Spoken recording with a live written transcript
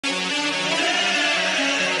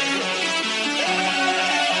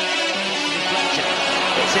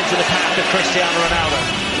into the path of Cristiano Ronaldo.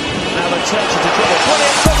 Now the turns into trouble.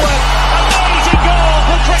 Brilliant footwork. Amazing goal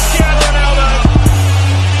for Cristiano Ronaldo.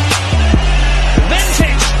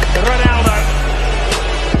 Vintage Ronaldo.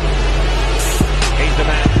 He's the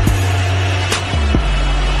man.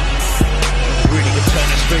 Really good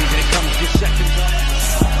turn of speed when it comes to second time.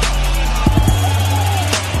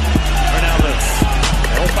 Ronaldo.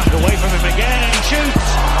 They all back away from him again and he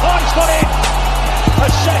shoots. Oh, he's got it. A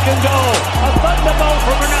second goal, a thunderbolt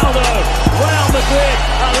from Ronaldo, round the grid,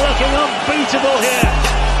 and looking unbeatable here.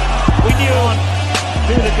 We knew on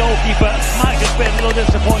who the goalkeeper might have been a little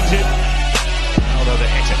disappointed. Although they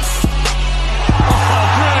hit it. Oh,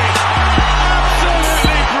 brilliant!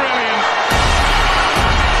 Absolutely brilliant!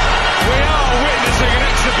 We are witnessing an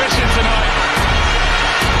exhibition tonight.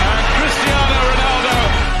 And Cristiano Ronaldo.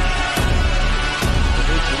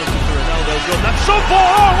 Looking for Ronaldo's run. That's so far!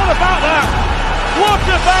 Oh, what about that? What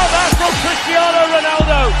about that from Cristiano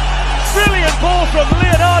Ronaldo? Brilliant ball from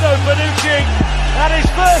Leonardo Bonucci. And his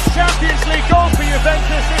first Champions League goal for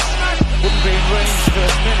Juventus. Wouldn't be in range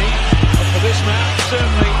for many, but for this man,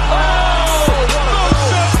 certainly. Oh,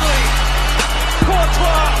 most certainly.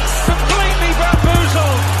 Courtois completely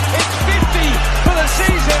bamboozled. It's 50 for the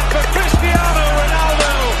season for Cristiano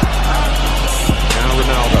Ronaldo. Now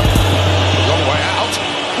Ronaldo. The wrong way out.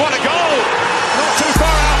 What a goal! Not too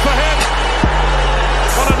far out for him.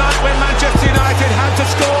 On a night when Manchester United had to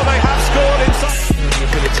score, they have scored inside. The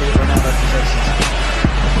ability that Ronaldo possesses.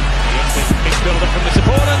 Big build-up from the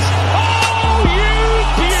supporters. Oh, you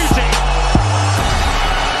beauty!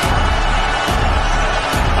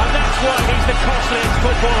 And that's why he's the costliest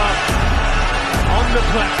footballer on the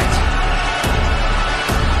planet.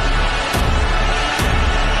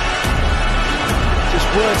 Just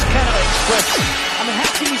words cannot express. I mean,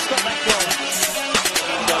 how can you stop that goal?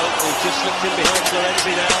 He's just slipped in behind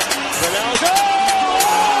Florenzi now. Ronaldo!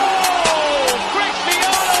 Oh!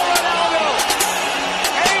 Cristiano Ronaldo!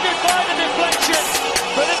 Aided by the deflection,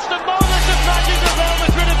 but it's the moment of magic that Real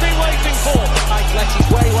Madrid have been waiting for. He's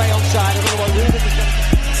way onside. I don't know what really was going to...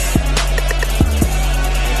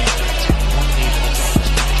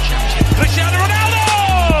 Cristiano Ronaldo!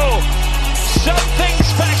 Something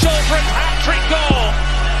special for a hat-trick goal.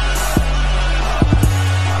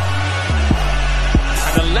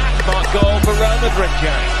 A landmark goal for Real Madrid,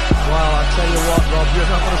 Jerry. Well, I'll tell you what, Rob,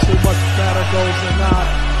 you're not going to see much better goals than that.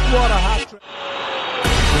 What a hat-trick.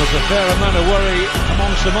 There's a fair amount of worry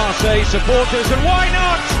amongst the Marseille supporters, and why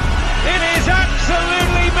not? It is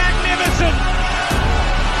absolutely magnificent.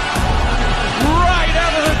 Right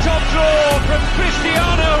out of the top drawer from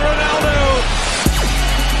Cristiano Ronaldo.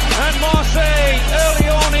 And Marseille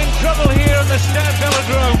early on in trouble here at the Stade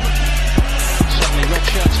Velodrome. Suddenly red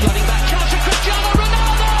shirts flooding back. Chance for Cristiano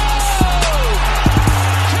Ronaldo!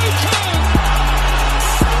 2-2!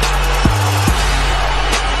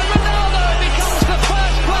 And Ronaldo becomes the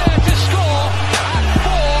first player to score at 4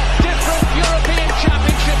 different European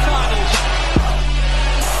Championship finals.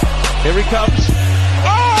 Here he comes.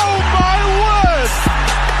 Oh, my word!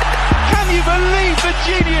 Can you believe the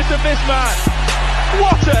genius of this man?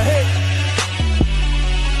 What a hit!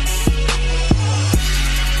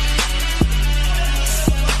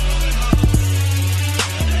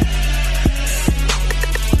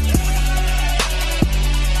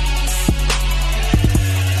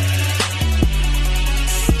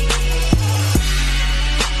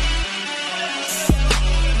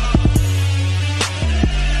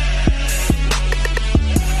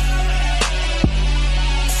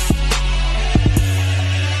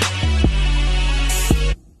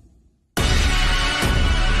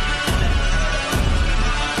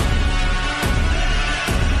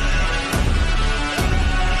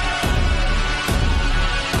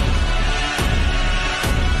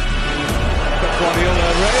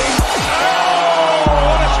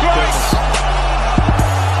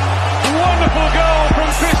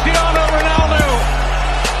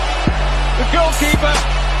 Goalkeeper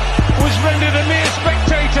was rendered a mere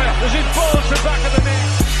spectator as it falls to the back of the net.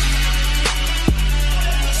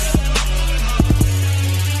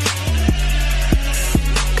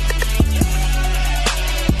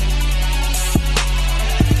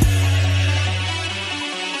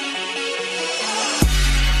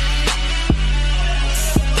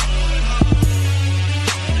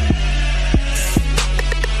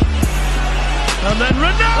 And then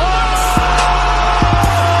Ronaldo!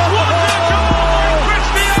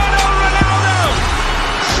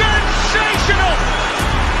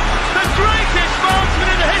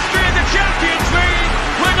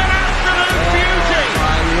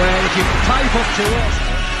 If you type up to it,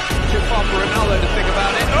 too far for Ronaldo to think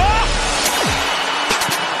about it. Oh!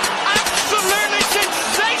 Absolutely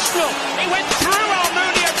sensational! Arsenal. He went through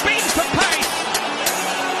Almunia, beaten for pace.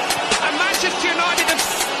 And Manchester United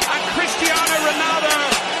and Cristiano Ronaldo.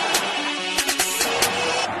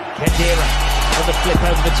 Kedira on the flip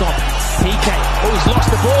over the top. PK, oh, he's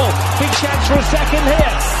lost the ball. Big chance for a second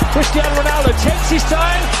here. Cristiano Ronaldo takes his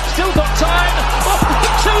time, still got time. Oh,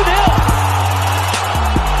 2-0.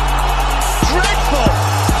 Dreadful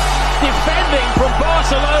defending from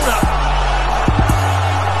Barcelona.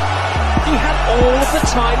 He had all of the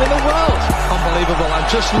time in the world. Unbelievable. And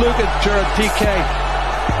just look at Gerard Piqué.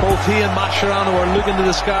 Both he and Mascherano are looking to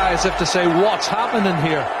the sky as if to say, what's happening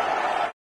here?